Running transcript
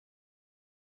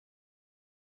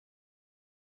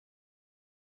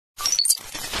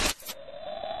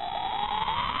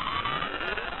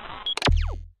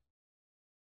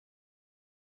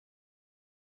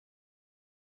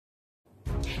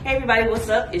Hey everybody, what's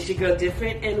up? It's your girl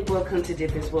Different, and welcome to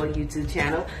Different's World YouTube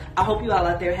channel. I hope you all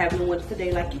out there having a wonderful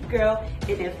day like your girl,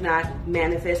 and if not,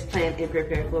 manifest, plan, and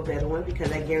prepare for a better one,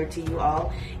 because I guarantee you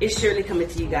all, it's surely coming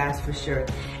to you guys for sure.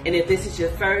 And if this is your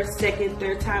first, second,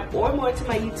 third time or more to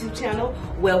my YouTube channel,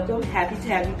 welcome. Happy to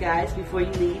have you guys. Before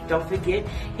you leave, don't forget,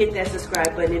 hit that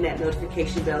subscribe button and that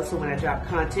notification bell so when I drop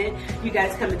content, you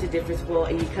guys come into Different's World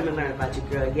and you come and learn about your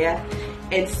girl, yeah?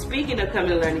 And speaking of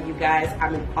coming and learning, you guys,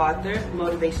 I'm an author,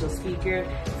 motivational speaker,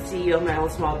 CEO of my own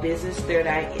small business, Third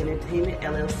Eye Entertainment,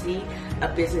 LLC,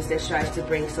 a business that strives to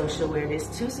bring social awareness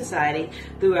to society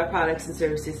through our products and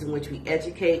services in which we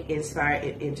educate, inspire,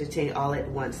 and entertain all at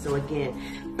once. So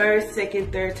again, first,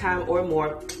 second, third time or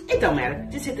more, it don't matter.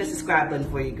 Just hit the subscribe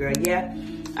button for you, girl, yeah?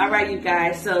 All right, you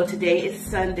guys, so today is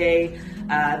Sunday,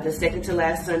 the second to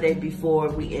last Sunday before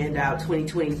we end out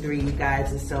 2023, you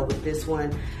guys. And so with this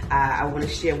one, I want to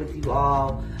share with you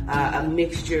all a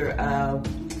mixture of,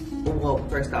 well,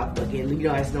 first off, again, you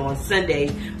guys know on Sunday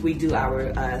we do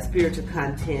our spiritual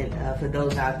content for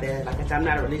those out there. Like I said, I'm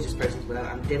not a religious person, but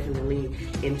I'm definitely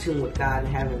in tune with God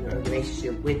and having a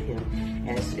relationship with Him.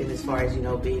 As far as, you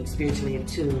know, being spiritually in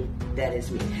tune, that is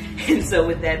me. And so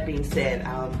with that being said,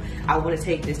 I want to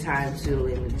take this time to,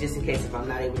 and just in case if I'm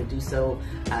not able to do so,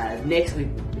 next week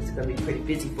it's going to be pretty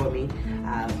busy for me.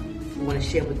 I want to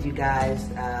share with you guys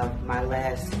my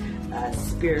last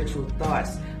spiritual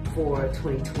thoughts for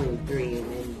 2023,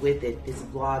 and with it, this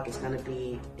vlog is going to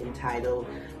be entitled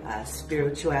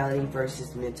Spirituality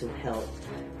versus Mental Health.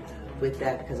 With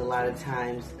that, because a lot of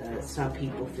times some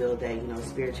people feel that, you know,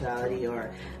 spirituality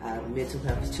or mental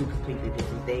health is two completely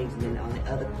different things, and then on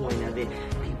the other point of it,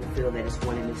 people feel that it's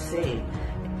one and the same.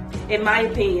 In my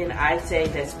opinion, I say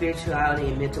that spirituality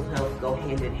and mental health go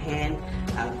hand in hand,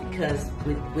 because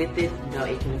with it, you know,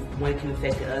 one can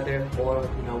affect the other, or,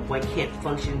 you know, one can't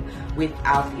function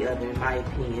without the other, in my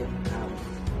opinion.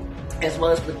 As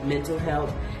well as with mental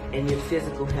health and your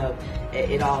physical health,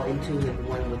 it all in tune with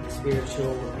one with the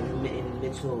spiritual and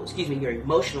mental, your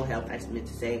emotional health, I meant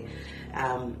to say.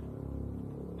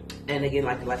 And again,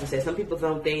 like I said, some people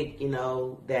don't think, you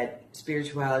know, that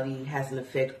spirituality has an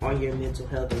effect on your mental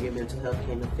health, or your mental health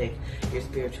can affect your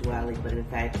spirituality, but in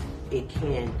fact, it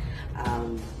can.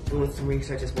 Doing some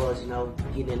research as well as, you know,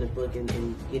 getting in the book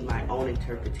and getting my own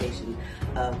interpretation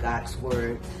of God's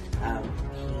Word.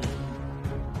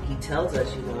 He tells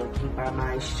us, you know, to keep our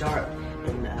minds sharp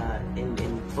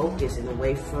and focused and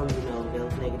away from, you know,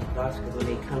 those negative thoughts, because when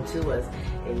they come to us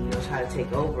and, you know, try to take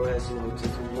over us, you know,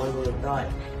 just one little thought,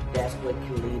 that's what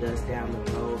can lead us down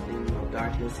the road and, you know,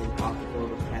 darkness and off the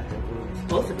road of the path that we're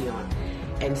supposed to be on.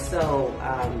 And so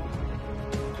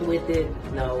with it,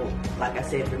 you know, like I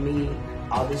said, for me,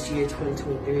 all this year,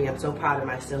 2023, I'm so proud of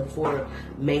myself for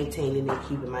maintaining and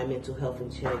keeping my mental health in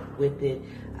check. With it,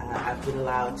 I've been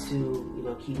allowed to, you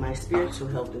know, keep my spiritual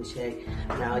health in check.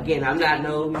 Now, again, I'm not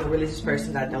no, you know, religious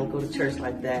person. I don't go to church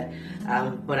like that,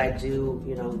 but I do,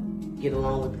 you know, get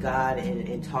along with God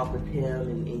and talk with Him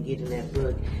and get in that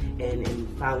book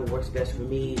and find what works best for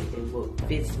me and what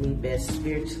fits me best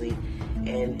spiritually.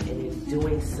 And in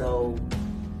doing so,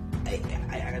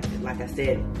 like I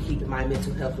said, keeping my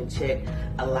mental health in check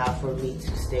allow for me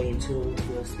to stay in tune,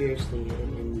 you know, spiritually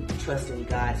and trusting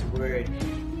God's Word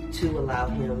to allow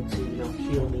Him to, you know,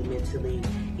 heal me mentally,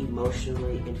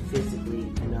 emotionally, and physically.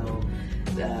 You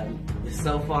know,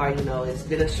 so far, you know, it's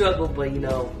been a struggle, but, you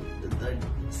know,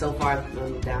 so far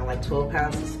I'm down like 12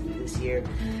 pounds this year,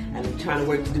 and I'm trying to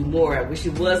work to do more. I wish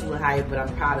it was a little higher, but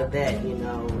I'm proud of that, you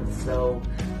know. So,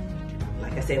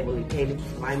 like I said, when we came to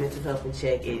keep my mental health in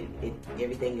check,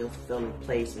 everything else fell in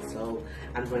place, and so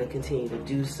I'm going to continue to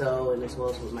do so, and as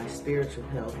well as with my spiritual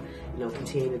health, you know,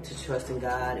 continue to trust in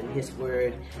God and His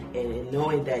Word, and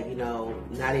knowing that, you know,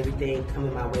 not everything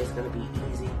coming my way is going to be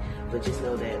easy, but just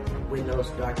know that when those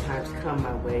dark times come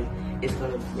my way, it's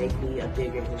going to make me a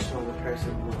bigger and stronger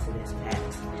person once it has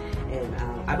passed. And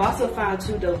I've also found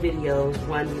two dope videos,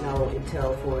 one, you know,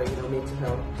 intel for, you know, mental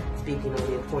health, speaking on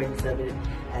the importance of it,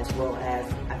 as well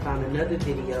as I found another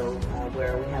video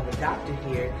where we have a doctor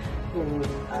here who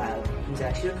he's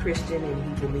actually a Christian, and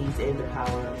he believes in the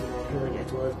power of, you know, healing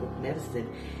as well as with medicine,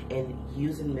 and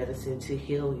using medicine to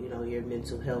heal, you know, your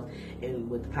mental health, and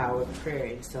with the power of prayer.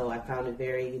 And so I found it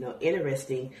very, you know,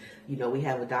 interesting. You know, we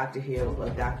have a doctor here, a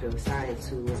doctor of science,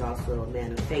 who is also a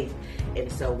man of faith. And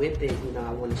so with it, you know,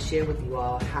 I want to share with you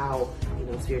all how, you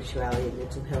know, spirituality and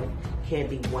mental health can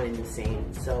be one and the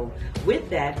same. So with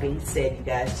that being said, you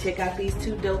guys, check out these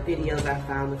two dope videos I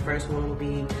found. The first one will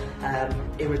be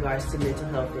in regards to mental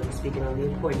health and speaking on the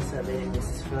importance of it, and this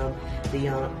is from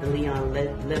the Leon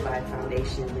Levi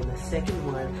Foundation. And the second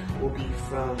one will be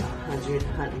from 100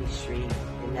 Huntley Street,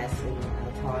 and and that's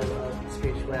in part of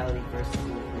spirituality versus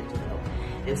mental health.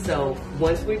 And so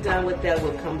once we're done with that,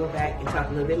 we'll come back and talk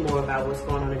a little bit more about what's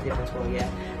going on in Difernt World. Yeah.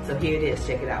 So here it is.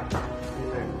 Check it out.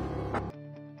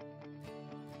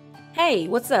 Hey,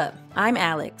 what's up? I'm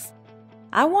Alex.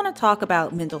 I want to talk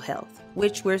about mental health,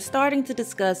 which we're starting to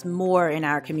discuss more in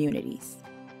our communities.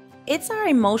 It's our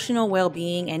emotional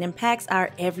well-being and impacts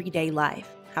our everyday life,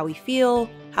 how we feel,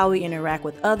 how we interact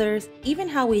with others, even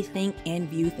how we think and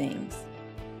view things.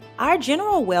 Our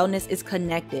general wellness is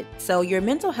connected, so your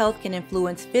mental health can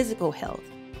influence physical health.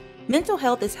 Mental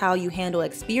health is how you handle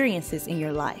experiences in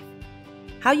your life,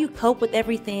 how you cope with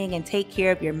everything and take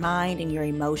care of your mind and your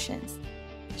emotions.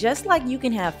 Just like you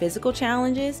can have physical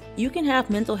challenges, you can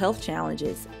have mental health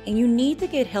challenges, and you need to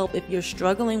get help if you're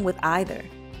struggling with either.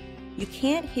 You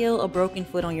can't heal a broken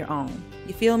foot on your own,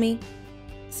 you feel me?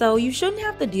 So you shouldn't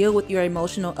have to deal with your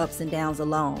emotional ups and downs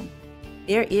alone.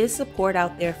 There is support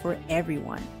out there for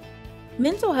everyone.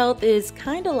 Mental health is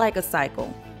kind of like a cycle.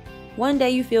 One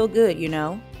day you feel good, you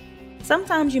know?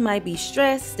 Sometimes you might be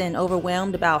stressed and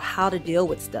overwhelmed about how to deal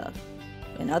with stuff.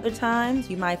 And other times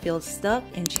you might feel stuck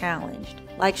and challenged,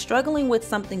 like struggling with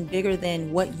something bigger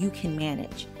than what you can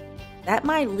manage. That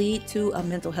might lead to a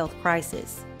mental health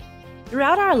crisis.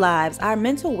 Throughout our lives, our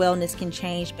mental wellness can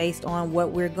change based on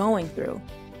what we're going through.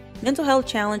 Mental health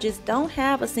challenges don't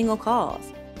have a single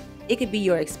cause. It could be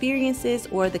your experiences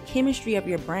or the chemistry of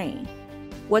your brain.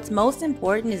 What's most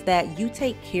important is that you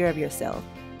take care of yourself.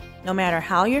 No matter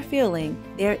how you're feeling,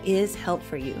 there is help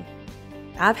for you.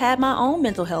 I've had my own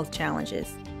mental health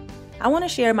challenges. I want to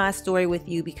share my story with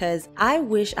you because I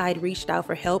wish I'd reached out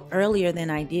for help earlier than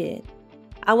I did.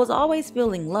 I was always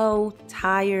feeling low,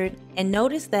 tired, and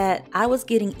noticed that I was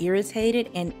getting irritated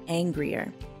and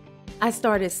angrier. I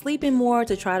started sleeping more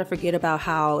to try to forget about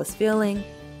how I was feeling.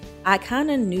 I kind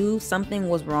of knew something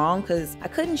was wrong because I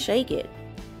couldn't shake it.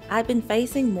 I'd been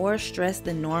facing more stress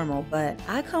than normal, but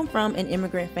I come from an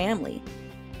immigrant family.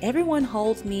 Everyone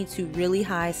holds me to really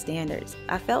high standards.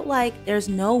 I felt like there's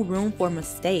no room for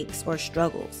mistakes or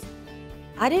struggles.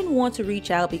 I didn't want to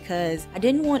reach out because I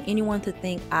didn't want anyone to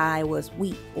think I was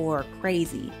weak or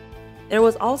crazy. There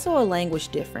was also a language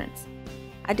difference.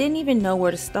 I didn't even know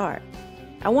where to start.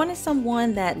 I wanted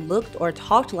someone that looked or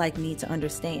talked like me to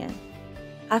understand.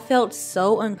 I felt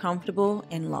so uncomfortable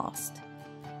and lost.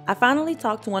 I finally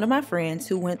talked to one of my friends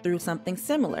who went through something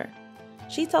similar.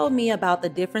 She told me about the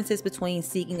differences between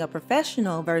seeking a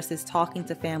professional versus talking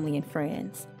to family and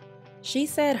friends. She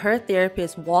said her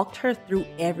therapist walked her through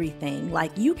everything,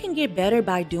 like you can get better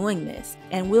by doing this,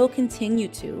 and will continue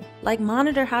to, like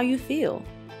monitor how you feel.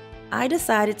 I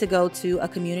decided to go to a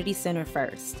community center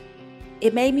first.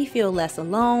 It made me feel less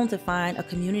alone to find a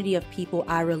community of people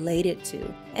I related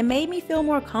to, and made me feel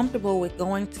more comfortable with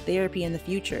going to therapy in the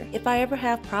future if I ever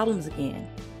have problems again.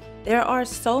 There are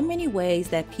so many ways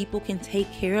that people can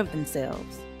take care of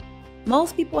themselves.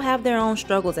 Most people have their own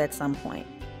struggles at some point.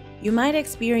 You might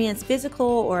experience physical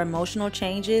or emotional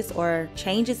changes or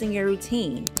changes in your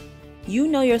routine. You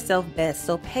know yourself best,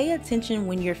 so pay attention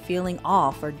when you're feeling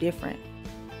off or different.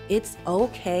 It's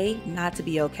okay not to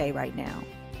be okay right now.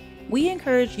 We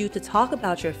encourage you to talk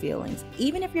about your feelings,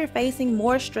 even if you're facing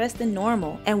more stress than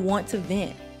normal and want to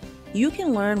vent. You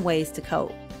can learn ways to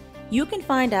cope. You can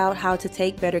find out how to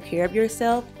take better care of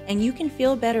yourself, and you can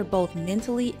feel better both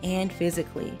mentally and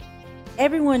physically.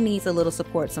 Everyone needs a little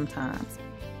support sometimes.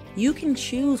 You can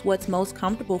choose what's most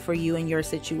comfortable for you in your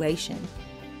situation.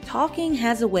 Talking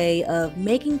has a way of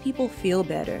making people feel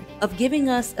better, of giving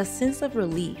us a sense of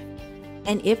relief.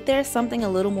 And if there's something a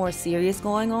little more serious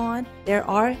going on, there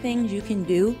are things you can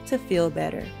do to feel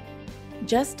better.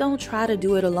 Just don't try to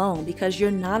do it alone because you're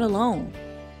not alone.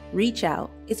 Reach out.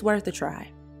 It's worth a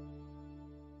try.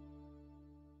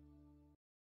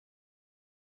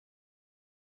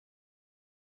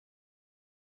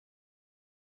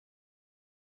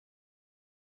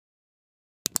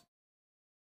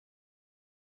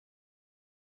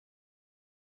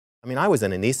 I mean, I was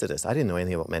an anesthetist. I didn't know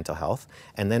anything about mental health.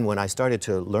 And then when I started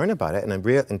to learn about it,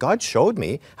 and God showed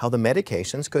me how the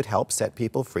medications could help set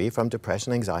people free from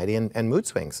depression, anxiety, and mood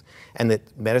swings, and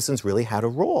that medicines really had a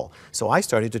role. So I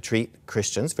started to treat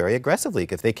Christians very aggressively.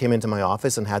 If they came into my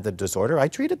office and had the disorder, I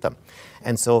treated them.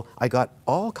 And so I got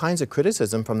all kinds of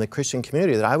criticism from the Christian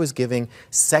community that I was giving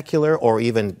secular or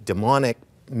even demonic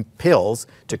pills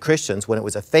to Christians when it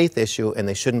was a faith issue and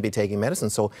they shouldn't be taking medicine.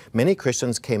 So many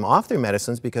Christians came off their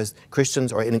medicines because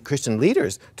Christians or Christian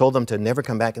leaders told them to never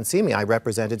come back and see me. I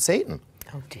represented Satan.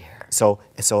 Oh dear. So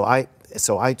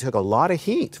I took a lot of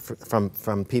heat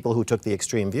from people who took the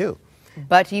extreme view.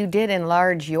 But you did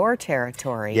enlarge your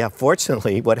territory. Yeah,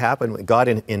 fortunately, what happened, God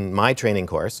in my training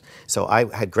course, so I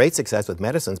had great success with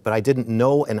medicines, but I didn't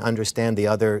know and understand the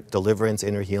other deliverance,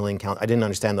 inner healing, I didn't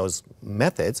understand those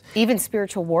methods. Even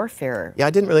spiritual warfare. Yeah,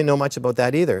 I didn't really know much about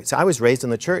that either. So I was raised in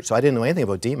the church, so I didn't know anything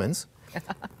about demons.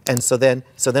 And so then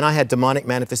I had demonic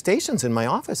manifestations in my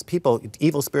office.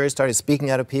 Evil spirits started speaking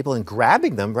out of people and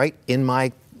grabbing them right in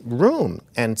my room.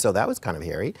 And so that was kind of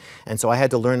hairy. And so I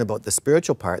had to learn about the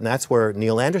spiritual part. And that's where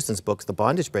Neil Anderson's books, The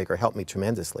Bondage Breaker, helped me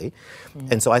tremendously.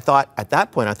 And so I thought, at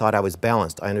that point, I was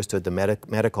balanced. I understood the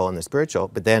medical and the spiritual.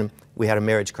 But then we had a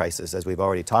marriage crisis, as we've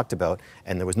already talked about.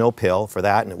 And there was no pill for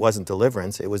that. And it wasn't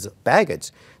deliverance. It was baggage.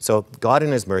 So God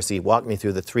in his mercy walked me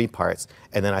through the 3 parts.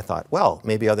 And then I thought, well,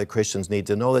 maybe other Christians need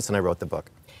to know this. And I wrote the book.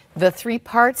 The 3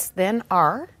 parts then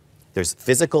are? There's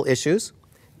physical issues.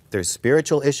 There's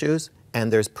spiritual issues.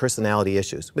 And there's personality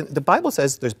issues. The Bible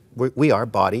says we are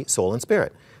body, soul, and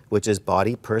spirit, which is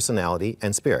body, personality,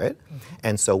 and spirit.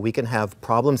 And so we can have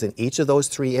problems in each of those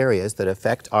 3 areas that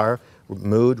affect our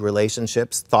mood,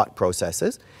 relationships, thought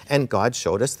processes. And God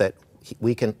showed us that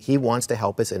He wants to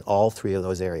help us in all 3 of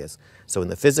those areas. So in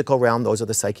the physical realm, those are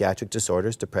the psychiatric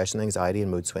disorders, depression, anxiety,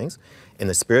 and mood swings. In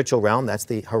the spiritual realm, that's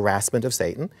the harassment of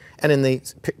Satan. And in the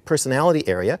personality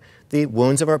area, the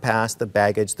wounds of our past, the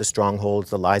baggage, the strongholds,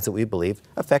 the lies that we believe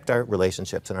affect our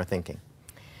relationships and our thinking.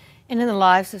 And in the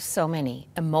lives of so many,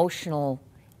 emotional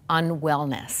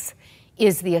unwellness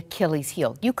is the Achilles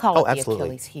heel. You call it absolutely.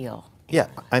 The Achilles heel. Yeah,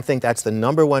 I think that's the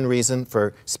 #1 reason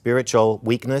for spiritual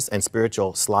weakness and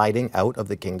spiritual sliding out of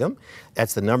the kingdom.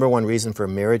 That's the #1 reason for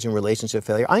marriage and relationship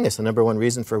failure. I think it's the #1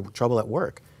 reason for trouble at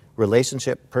work.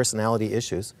 Relationship, personality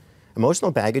issues.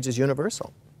 Emotional baggage is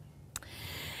universal.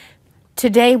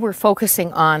 Today we're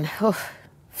focusing on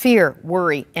fear,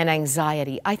 worry, and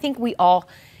anxiety. I think we all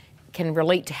can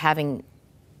relate to having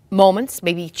moments,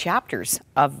 maybe chapters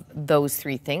of those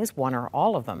 3 things, one or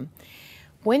all of them.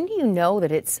 When do you know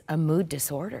that it's a mood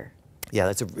disorder? Yeah,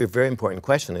 that's a very important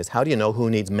question, is how do you know who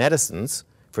needs medicines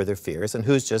for their fears and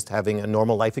who's just having a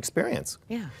normal life experience?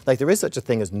 Yeah. Like there is such a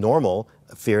thing as normal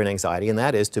fear and anxiety, and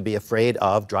that is to be afraid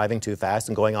of driving too fast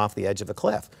and going off the edge of a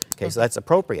cliff. Okay, so that's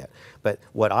appropriate. But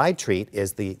what I treat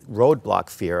is the roadblock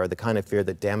fear, or the kind of fear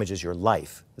that damages your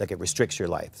life, like it restricts your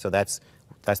life. So that's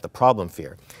the problem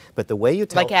fear. But the way you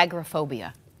tell... Like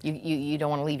agoraphobia. You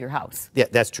don't want to leave your house. Yeah,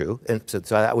 that's true. And so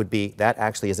that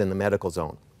actually is in the medical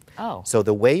zone. Oh. So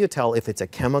the way you tell if it's a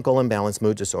chemical imbalance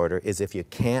mood disorder is if you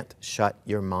can't shut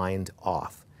your mind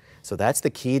off. So that's the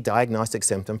key diagnostic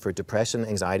symptom for depression,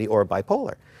 anxiety, or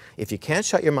bipolar. If you can't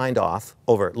shut your mind off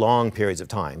over long periods of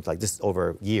time, like this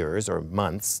over years or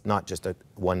months, not just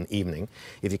one evening,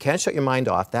 if you can't shut your mind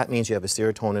off, that means you have a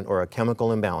serotonin or a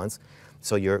chemical imbalance.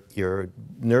 So your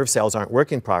nerve cells aren't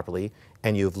working properly,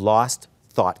 and you've lost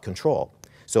thought control.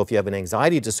 So if you have an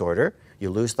anxiety disorder, you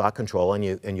lose thought control and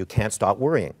you can't stop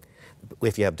worrying.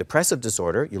 If you have depressive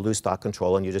disorder, you lose thought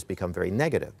control and you just become very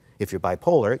negative. If you're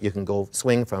bipolar, you can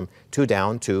swing from 2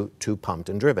 down to 2 pumped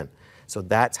and driven. So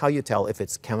that's how you tell if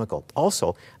it's chemical.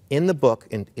 Also, in the book,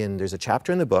 there's a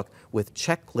chapter in the book with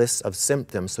checklists of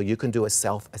symptoms so you can do a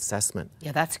self-assessment.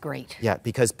 Yeah, that's great. Yeah,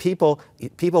 because people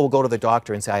will go to the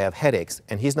doctor and say, I have headaches,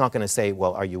 and he's not going to say,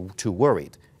 well, are you too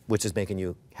worried, which is making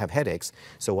you have headaches.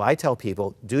 So I tell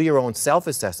people, do your own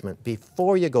self-assessment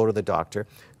before you go to the doctor.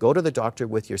 Go to the doctor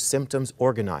with your symptoms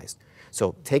organized.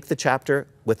 So take the chapter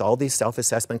with all these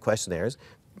self-assessment questionnaires,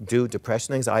 do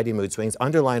depression, anxiety, mood swings,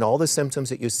 underline all the symptoms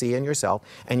that you see in yourself,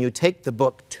 and you take the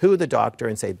book to the doctor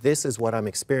and say, this is what I'm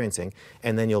experiencing,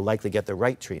 and then you'll likely get the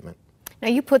right treatment. Now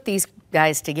you put these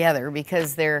guys together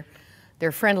because they're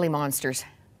friendly monsters.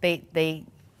 They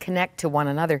connect to one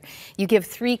another. You give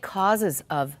 3 causes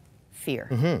of fear.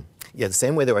 Mm-hmm. Yeah, the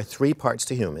same way there are 3 parts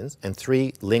to humans and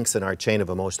 3 links in our chain of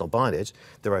emotional bondage,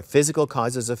 there are physical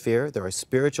causes of fear, there are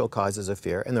spiritual causes of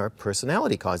fear, and there are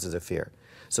personality causes of fear.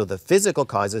 So the physical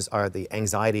causes are the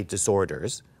anxiety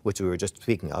disorders, which we were just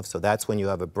speaking of. So that's when you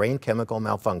have a brain chemical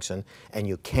malfunction and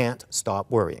you can't stop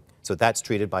worrying. So that's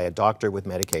treated by a doctor with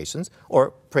medications,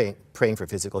 or praying for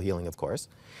physical healing, of course.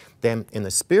 Then in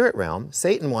the spirit realm,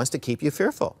 Satan wants to keep you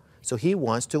fearful. So he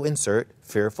wants to insert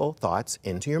fearful thoughts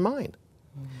into your mind.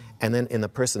 And then in the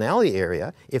personality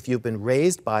area, if you've been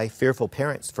raised by fearful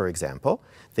parents, for example,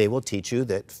 they will teach you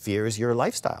that fear is your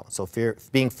lifestyle. So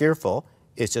being fearful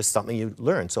is just something you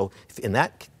learn. So in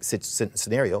that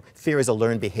scenario, fear is a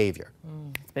learned behavior.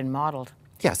 It's been modeled.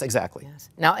 Yes, exactly. Yes.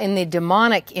 Now, in the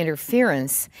demonic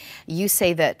interference, you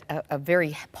say that a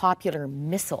very popular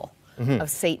missile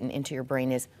of Satan into your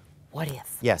brain is, what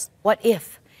if? Yes. What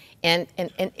if? And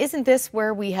isn't this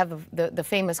where we have the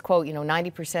famous quote,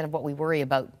 90% of what we worry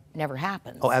about never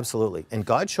happens. Oh, absolutely. And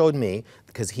God showed me,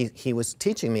 because he was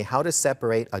teaching me how to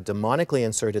separate a demonically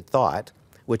inserted thought,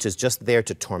 which is just there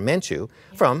to torment you,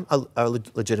 from a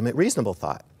legitimate, reasonable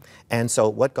thought. And so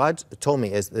what God told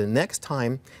me is the next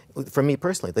time, for me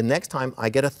personally, the next time I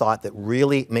get a thought that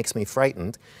really makes me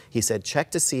frightened, he said, check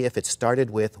to see if it started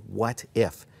with what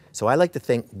if. So I like to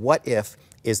think what if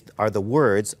are the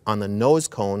words on the nose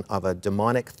cone of a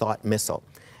demonic thought missile.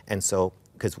 And so,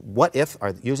 because what if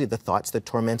are usually the thoughts that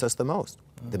torment us the most,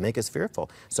 that make us fearful.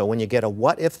 So when you get a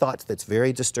what if thought that's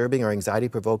very disturbing or anxiety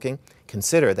provoking,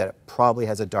 consider that it probably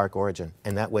has a dark origin,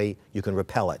 and that way you can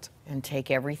repel it. And take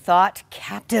every thought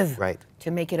captive, right,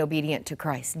 to make it obedient to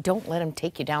Christ. Don't let them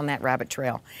take you down that rabbit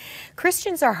trail.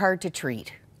 Christians are hard to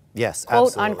treat. Yes, quote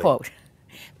absolutely. unquote.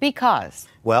 Because?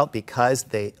 Well, because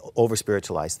they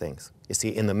over-spiritualize things. You see,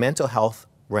 in the mental health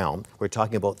realm, we're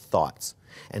talking about thoughts.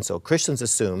 And so Christians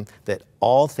assume that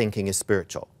all thinking is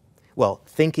spiritual. Well,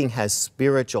 thinking has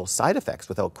spiritual side effects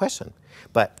without question,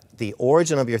 but the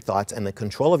origin of your thoughts and the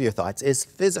control of your thoughts is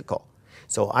physical.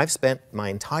 So I've spent my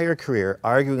entire career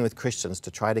arguing with Christians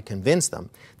to try to convince them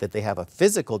that they have a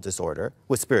physical disorder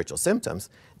with spiritual symptoms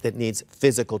that needs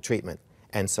physical treatment.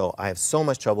 And so I have so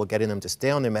much trouble getting them to stay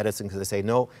on their medicine because they say,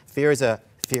 no, fear is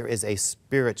a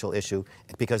spiritual issue,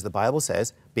 because the Bible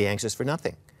says, be anxious for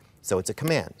nothing. So it's a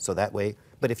command. So that way,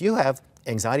 but if you have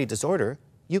anxiety disorder,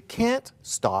 you can't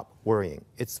stop worrying.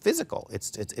 It's physical.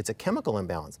 It's a chemical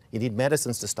imbalance. You need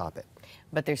medicines to stop it.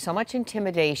 But there's so much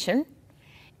intimidation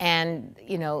and,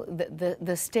 you know,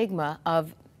 the stigma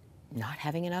of not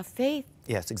having enough faith.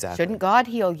 Yes, exactly. Shouldn't God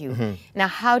heal you? Mm-hmm. Now,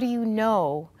 how do you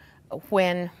know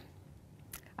when...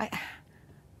 I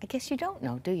guess you don't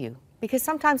know, do you? Because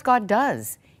sometimes God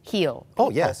does heal.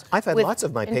 Oh, yes. I've had lots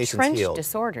of my patients healed. Entrenched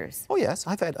disorders. Oh, yes.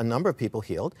 I've had a number of people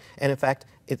healed. And in fact,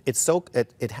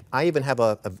 I even have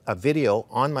a video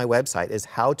on my website is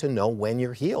how to know when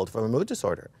you're healed from a mood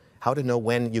disorder. How to know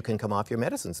when you can come off your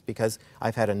medicines, because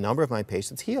I've had a number of my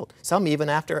patients healed. Some even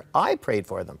after I prayed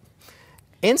for them.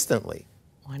 Instantly.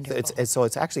 Wonderful. So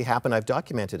it's actually happened. I've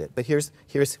documented it. But here's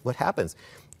what happens.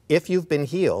 If you've been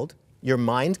healed, your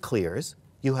mind clears,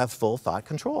 you have full thought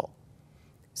control.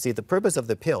 See, the purpose of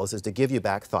the pills is to give you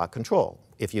back thought control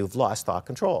if you've lost thought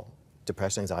control,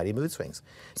 depression, anxiety, mood swings.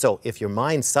 So if your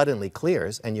mind suddenly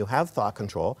clears and you have thought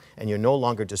control and you're no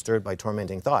longer disturbed by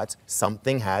tormenting thoughts,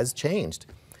 something has changed.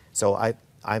 So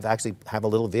I've actually have a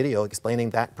little video explaining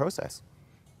that process.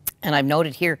 And I've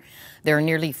noted here, there are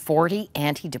nearly 40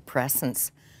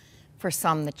 antidepressants. For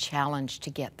some, the challenge to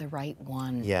get the right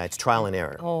one. Yeah, it's trial and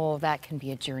error. Oh, that can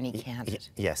be a journey, can't it?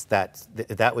 Yes,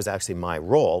 that was actually my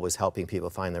role, was helping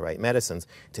people find the right medicines,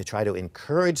 to try to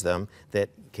encourage them that,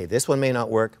 okay, this one may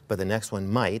not work, but the next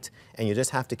one might, and you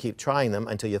just have to keep trying them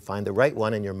until you find the right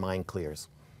one and your mind clears.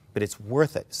 But it's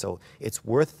worth it. So it's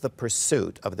worth the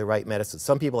pursuit of the right medicine.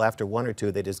 Some people, after one or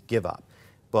two, they just give up.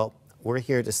 Well, we're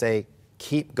here to say,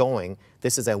 keep going.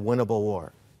 This is a winnable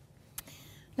war.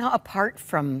 Now, apart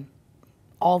from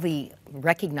all the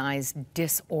recognized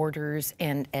disorders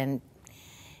and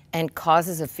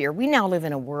causes of fear, we now live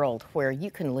in a world where you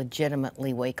can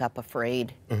legitimately wake up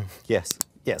afraid. Yes,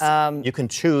 yes. You can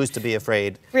choose to be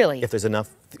afraid. Really?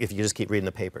 If you just keep reading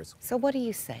the papers. So what do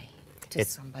you say to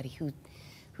somebody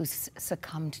who's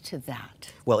succumbed to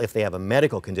that? Well, if they have a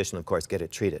medical condition, of course, get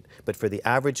it treated. But for the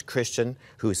average Christian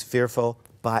who's fearful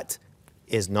but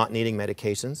is not needing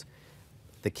medications,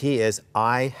 the key is,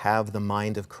 I have the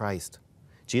mind of Christ.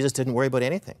 Jesus didn't worry about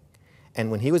anything. And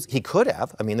when he could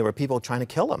have, I mean, there were people trying to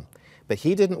kill him, but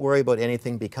he didn't worry about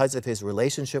anything because of his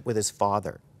relationship with his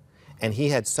Father. And he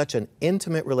had such an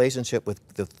intimate relationship with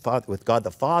God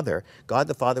the Father. God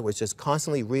the Father was just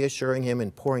constantly reassuring him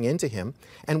and pouring into him.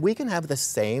 And we can have the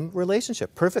same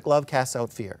relationship. Perfect love casts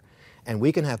out fear. And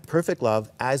we can have perfect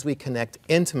love as we connect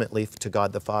intimately to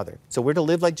God the Father. So we're to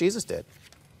live like Jesus did.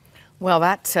 Well,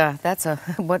 that's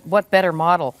what better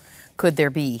model could there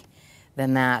be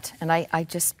than that? And I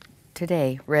just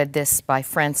today read this by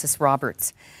Francis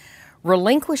Roberts.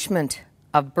 Relinquishment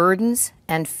of burdens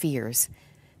and fears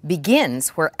begins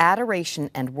where adoration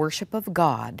and worship of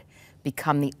God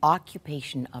become the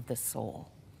occupation of the soul.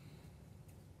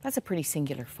 That's a pretty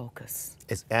singular focus.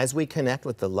 As we connect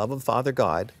with the love of Father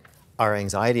God, our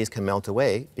anxieties can melt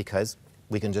away because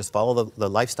we can just follow the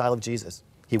lifestyle of Jesus.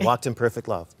 He walked in perfect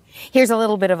love. Here's a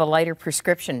little bit of a lighter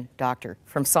prescription, doctor,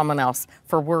 from someone else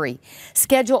for worry.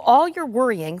 Schedule all your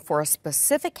worrying for a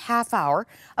specific half hour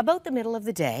about the middle of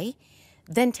the day,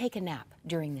 then take a nap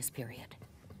during this period.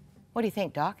 What do you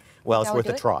think, Doc? Well, it's worth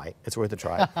a try. It's worth a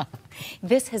try.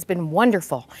 This has been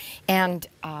wonderful. And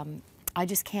I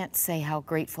just can't say how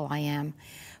grateful I am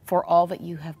for all that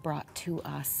you have brought to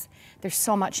us. There's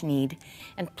so much need.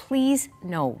 And please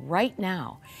know right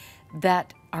now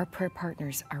that our prayer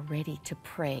partners are ready to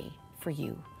pray for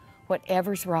you,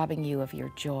 whatever's robbing you of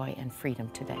your joy and freedom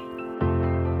today.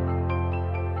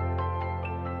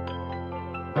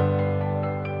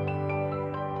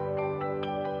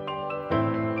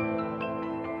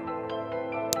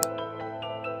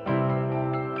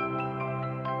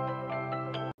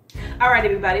 All right,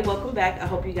 everybody, welcome back. I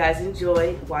hope you guys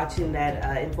enjoyed watching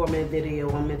that informative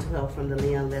video on mental health from the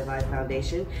Leon Levi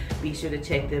Foundation. Be sure to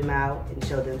check them out and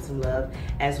show them some love,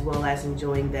 as well as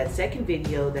enjoying that second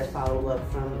video that followed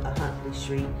up from the 100 Huntley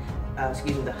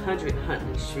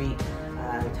Street,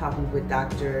 talking with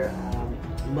Dr.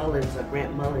 Mullins, or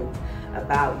Grant Mullins,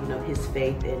 about his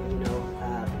faith and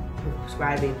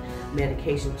prescribing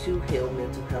medication to heal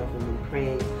mental health, and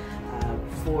praying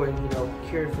for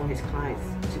cure for his clients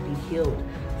to be healed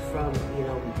from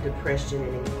depression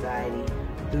and anxiety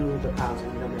through the powers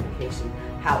of medication.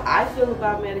 How I feel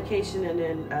about medication and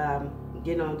then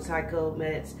getting on psycho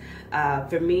meds,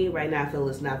 for me right now, I feel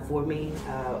it's not for me.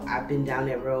 I've been down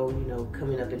that road,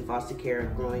 coming up in foster care,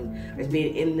 growing as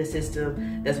being in the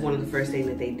system. That's one of the first things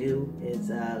that they do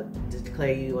is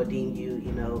declare you or deem you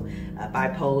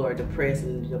bipolar or depressed,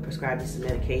 and prescribe you some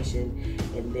medication.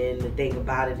 And then the thing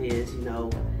about it is,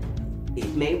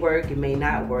 it may work, it may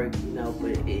not work,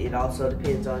 but it also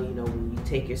depends on, when you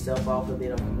take yourself off of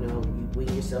it, or, you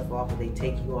wean yourself off, or they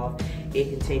take you off, it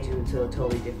can change you into a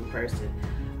totally different person.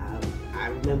 I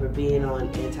remember being on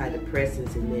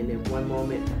antidepressants, and then at one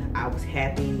moment I was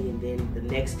happy, and then the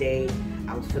next day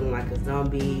I was feeling like a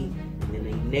zombie, and then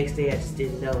the next day I just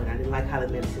didn't know, and I didn't like how the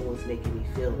medicine was making me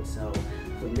feel. And so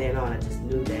from then on, I just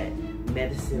knew that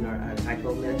medicine or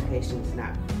psycho medications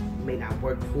may not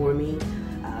work for me.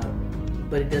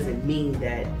 But it doesn't mean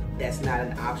that that's not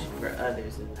an option for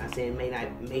others. And I say it may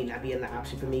not be an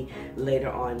option for me later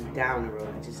on down the road.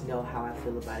 I just know how I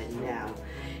feel about it now.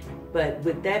 But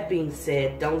with that being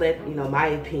said, don't let my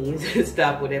opinions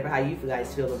stop how you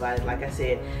guys feel about it. Like I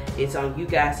said, it's on you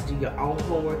guys to do your own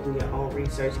homework, do your own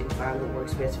research, and find what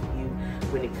works best for you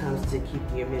when it comes to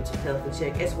keeping your mental health in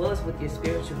check, as well as with your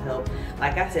spiritual health.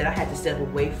 Like I said, I had to step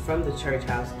away from the church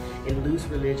house and lose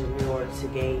religion in order to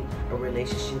gain a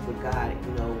relationship with God.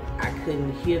 I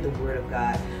couldn't hear the word of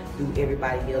God through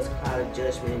everybody else's cloud of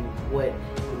judgment and what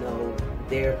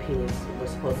their opinions were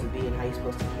supposed to be, and how you're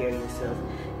supposed to carry yourself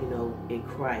in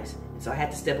Christ. And so I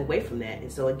had to step away from that.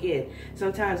 And so again,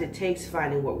 sometimes it takes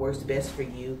finding what works best for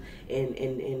you,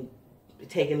 and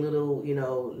taking little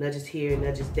nudges here,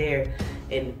 nudges there,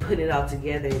 and putting it all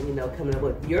together, and coming up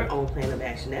with your own plan of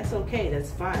action. That's okay,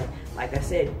 that's fine. Like I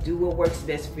said, do what works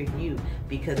best for you,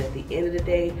 because at the end of the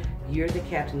day, you're the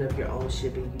captain of your own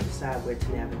ship, and you decide where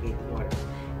to navigate the waters.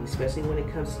 Especially when it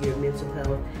comes to your mental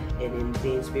health and in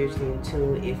being spiritually in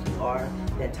tune, if you are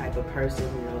that type of person.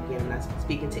 Again, I'm not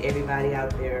speaking to everybody out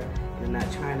there, and I'm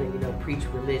not trying to preach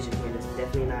religion here. That's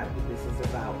definitely not what this is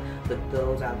about. But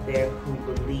those out there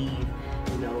who believe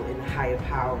in a higher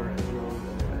power,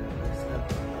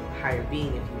 a higher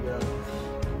being, if you will,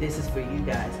 this is for you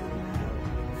guys,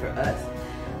 for us.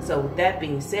 So with that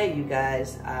being said, you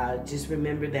guys, just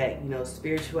remember that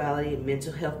spirituality and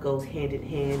mental health goes hand in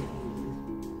hand.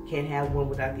 Can't have one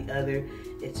without the other,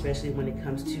 especially when it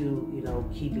comes to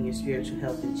keeping your spiritual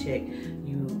health in check.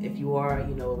 If you are a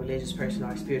religious person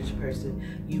or a spiritual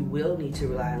person, you will need to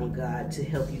rely on God to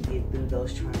help you get through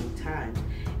those trying times.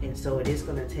 And so it is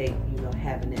going to take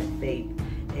having that faith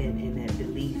and that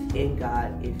belief in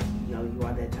God, if you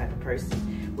are that type of person.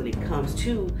 When it comes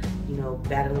to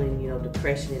battling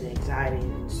depression and anxiety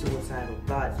and suicidal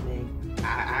thoughts, man,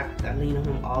 I lean on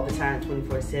Him all the time,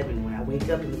 24/7. When I wake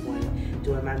up in the morning,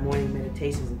 doing my morning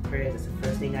meditations and prayers, that's the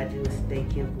first thing I do is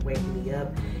thank Him for waking me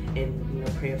up, and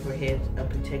praying for a hedge of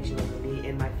protection over me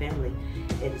and my family.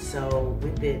 And so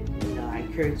with it, I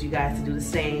encourage you guys to do the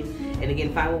same. And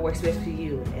again, find what works best for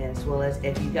you. As well as,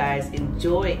 if you guys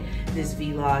enjoy this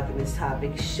vlog and this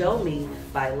topic, show me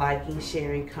by liking,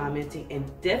 sharing, commenting, and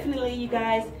definitely, you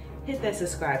guys, hit that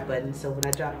subscribe button, so when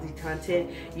I drop the content,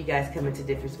 you guys come into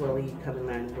Difernt's world and you come and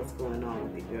learn what's going on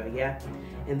with it, girl, yeah?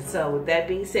 And so with that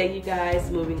being said, you guys,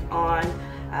 moving on,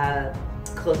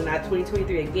 closing out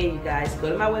 2023. Again, you guys, go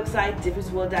to my website,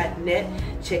 differentsworld.net.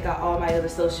 Check out all my other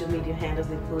social media handles,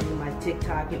 including my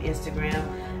TikTok and Instagram.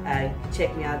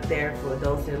 Check me out there for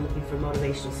those that are looking for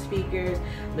motivational speakers,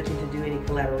 looking to do any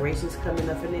collaborations coming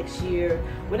up for next year.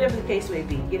 Whatever the case may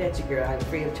be, get at your girl. I'm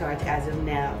free of charge as of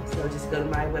now. So just go to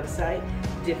my website,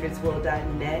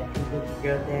 differentsworld.net, and book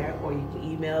your girl there, or you can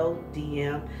email,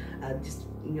 DM, just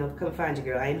come find you,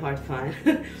 girl. I ain't hard to find.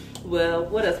 Well,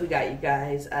 what else we got, you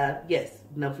guys? Yes,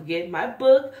 don't forget my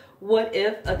book, What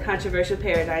If? A Controversial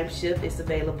Paradigm Shift. It's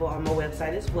available on my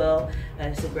website as well.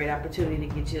 It's a great opportunity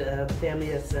to get you a family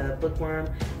that's a bookworm.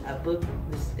 A book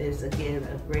is again,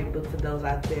 a great book for those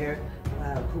out there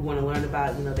who want to learn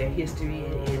about, their history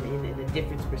and in a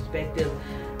different perspective.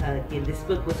 Again, this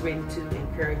book was written to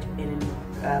encourage and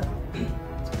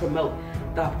to promote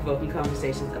thought-provoking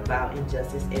conversations about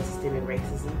injustice and systemic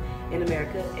racism in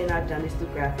America, and I've done this through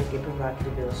graphic and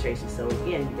provocative illustrations. So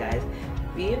again, you guys,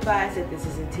 be advised that this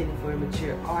is intended for a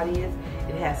mature audience.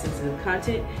 It has sensitive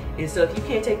content, and so if you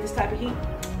can't take this type of heat,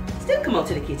 still come on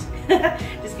to the kitchen.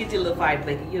 Just get your little fire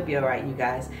blanket. You'll be all right, you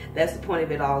guys. That's the point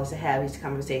of it all, is to have these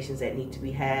conversations that need to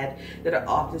be had, that are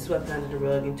often swept under the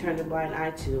rug and turned a blind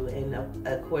eye to. And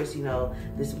of course,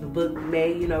 this book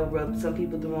may, rub some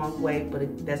people the wrong way,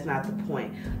 but that's not the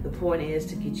point. The point is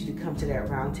to get you to come to that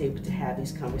round table to have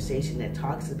these conversations that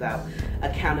talks about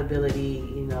accountability,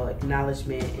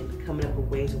 acknowledgement, and coming up with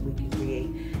ways that we can create,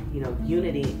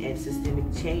 unity and systemic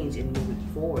change and moving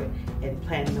forward and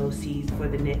planting those seeds for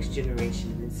the next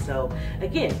generation. And so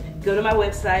again, go to my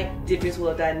website,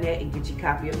 differenceworld.net, and get your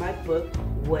copy of my book,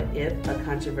 What If? A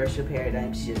Controversial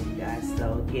Paradigm Shift, you guys.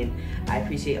 So again, I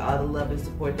appreciate all the love and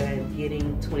support that I'm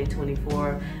getting.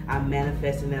 2024, I'm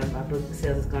manifesting that my book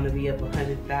sales is going to be up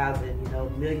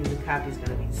 100,000, millions of copies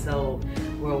going to be sold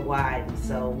worldwide. And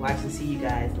so watch and see, you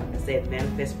guys. Like I said,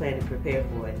 manifest, plan, and prepare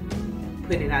for it.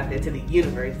 Put it out there to the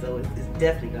universe, so it's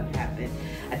definitely going to happen.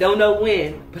 I don't know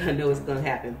when, but I know it's going to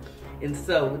happen. And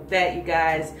so with that, you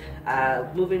guys,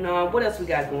 moving on, what else we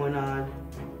got going on?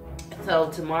 So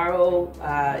tomorrow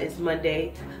is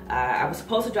Monday. I was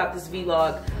supposed to drop this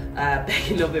vlog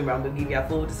back in November. I'm going to give y'all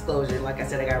full disclosure. Like I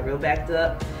said, I got real backed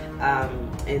up.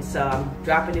 And so I'm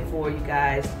dropping it for you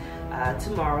guys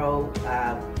tomorrow.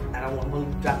 I don't want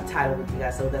to drop the title with you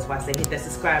guys, so that's why I say hit that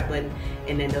subscribe button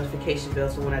and then notification bell,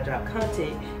 so when I drop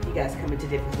content, you guys come into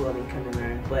Different World and come and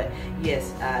learn. But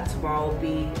yes, tomorrow will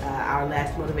be our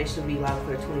last motivational vlog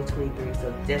for 2023,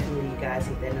 so definitely you guys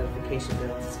hit that notification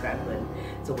bell and subscribe button,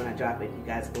 so when I drop it, you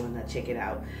guys go and check it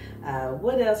out.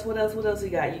 What else we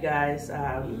got, you guys?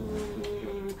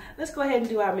 Let's go ahead and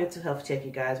do our mental health check,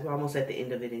 you guys. We're almost at the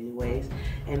end of it anyways.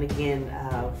 And again,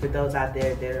 for those out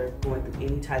there that are going through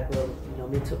any type of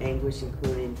mental anguish,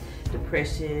 including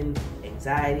depression,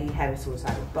 anxiety, having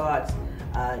suicidal thoughts,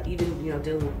 even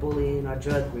dealing with bullying or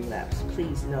drug relapse,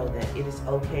 please know that it is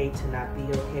okay to not be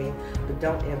okay, but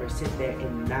don't ever sit there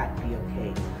and not be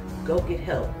okay. Go get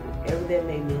help, whatever that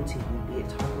may mean to you, be it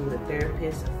talking with a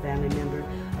therapist, a family member,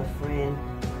 a friend,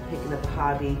 picking up a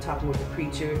hobby, talking with a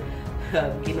preacher,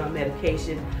 getting on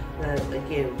medication.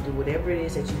 Again, do whatever it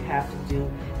is that you have to do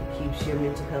that keeps your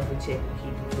mental health in check and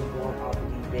keep you from going off the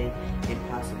deep end and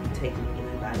possibly taking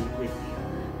anybody with you.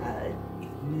 If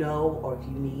you know, or if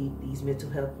you need these mental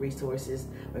health resources,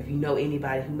 or if you know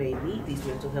anybody who may need these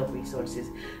mental health resources,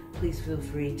 please feel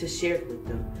free to share it with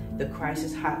them. The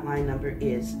crisis hotline number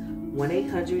is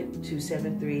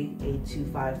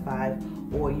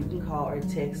 1-800-273-8255, or you can call or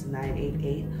text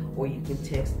 988, or you can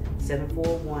text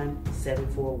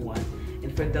 741-741.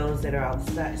 And for those that are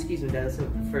outside, those who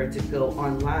prefer to go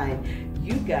online,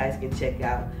 you guys can check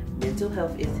out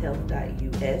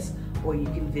mentalhealthishealth.us, or you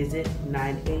can visit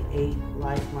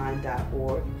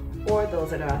 988lifeline.org, or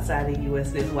those that are outside the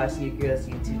U.S. that's watching your girl's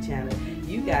YouTube channel,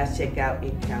 you guys check out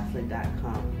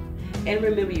incounseling.com. And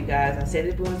remember, you guys, I said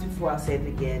it once before, I'll say it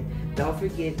again, don't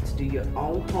forget to do your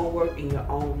own homework and your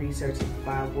own research and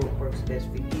find what works best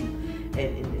for you.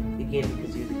 And again,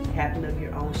 because you're the captain of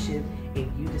your own ship, and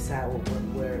you decide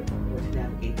where to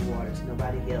navigate the waters,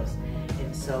 nobody else.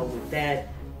 And so with that,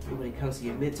 when it comes to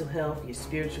your mental health, your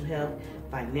spiritual health,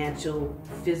 financial,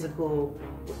 physical,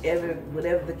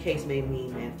 whatever the case may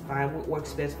mean, man, find what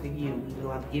works best for you.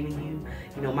 I'm giving you,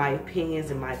 my opinions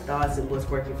and my thoughts and what's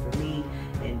working for me,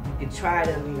 and you can try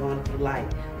them if you like.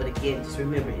 But again, just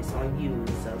remember, it's on you. And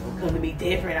so don't come to me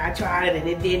different. I tried it and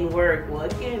it didn't work. Well,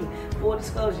 again, full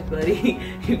disclosure, buddy,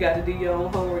 you got to do your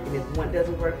own homework, and if one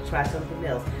doesn't work, try something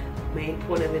else. The main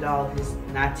point of it all is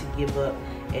not to give up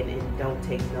and don't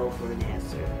take no for an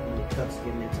answer when it comes to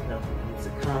your mental health. When you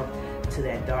succumb to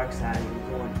that dark side and you're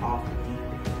going off the deep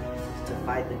end, to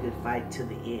fight the good fight to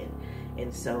the end.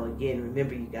 And so again,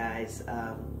 remember, you guys,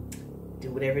 do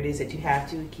whatever it is that you have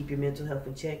to keep your mental health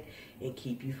in check and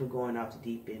keep you from going off the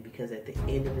deep end, because at the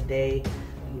end of the day,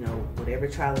 whatever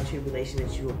trial and tribulation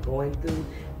that you are going through,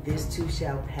 this too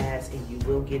shall pass and you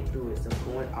will get through it. So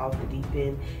going off the deep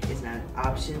end is not an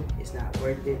option, it's not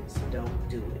worth it, so don't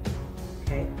do it.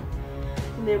 Okay?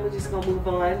 And then we're just gonna move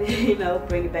on, you know,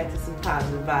 bring it back to some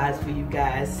positive vibes for you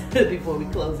guys before we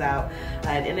close out.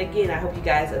 And again, I hope you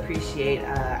guys appreciate.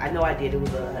 I know I did. It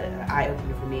was an eye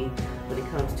opener for me when it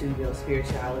comes to, you know,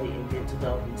 spirituality and mental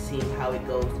health and seeing how it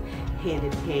goes hand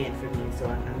in hand for me. So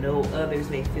I know others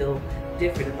may feel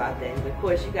different about that. And of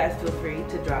course, you guys feel free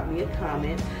to drop me a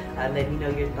comment. Let me know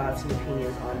your thoughts and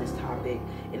opinions on this topic.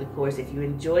 And of course, if you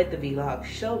enjoyed the vlog,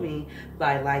 show me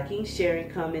by liking, sharing,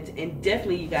 comments, and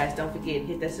definitely, you guys, don't forget,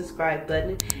 hit that subscribe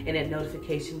button and that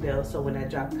notification bell so when I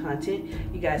drop content,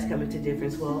 you guys come into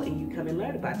Difference World and you come and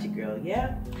learn about your girl,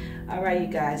 yeah? All right, you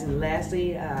guys, and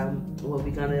lastly, what we're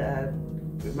gonna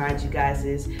remind you guys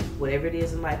is whatever it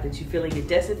is in life that you feel like you're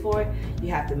destined for,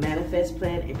 you have to manifest,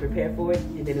 plan, and prepare for it,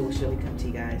 and then it will surely come to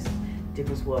you guys.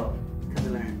 Difference World, come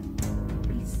and learn.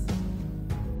 Peace.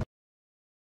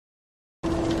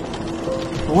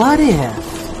 What if?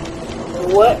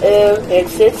 What if in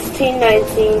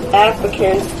 1619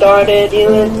 Africans started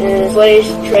dealing in slave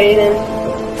trading?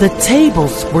 The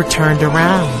tables were turned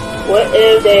around. What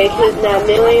if they kidnapped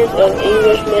millions of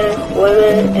Englishmen,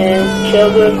 women, and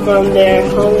children from their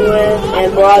homeland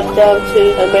and brought them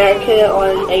to America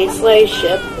on a slave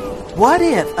ship? What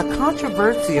if a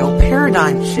controversial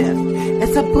paradigm shift?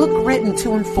 It's a book written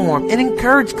to inform and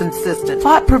encourage consistent,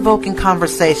 thought-provoking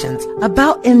conversations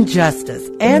about injustice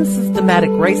and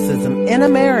systematic racism in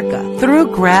America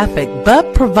through graphic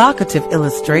but provocative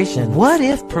illustration. What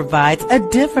If provides a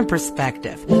different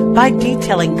perspective by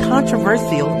detailing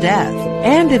controversial deaths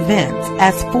and events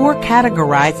as four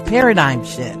categorized paradigm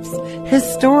shifts: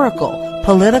 historical,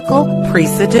 political,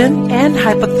 precedent, and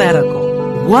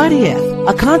hypothetical. What If?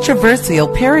 A controversial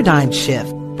paradigm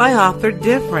shift by author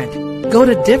Difernt. Go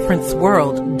to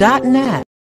differenceworld.net.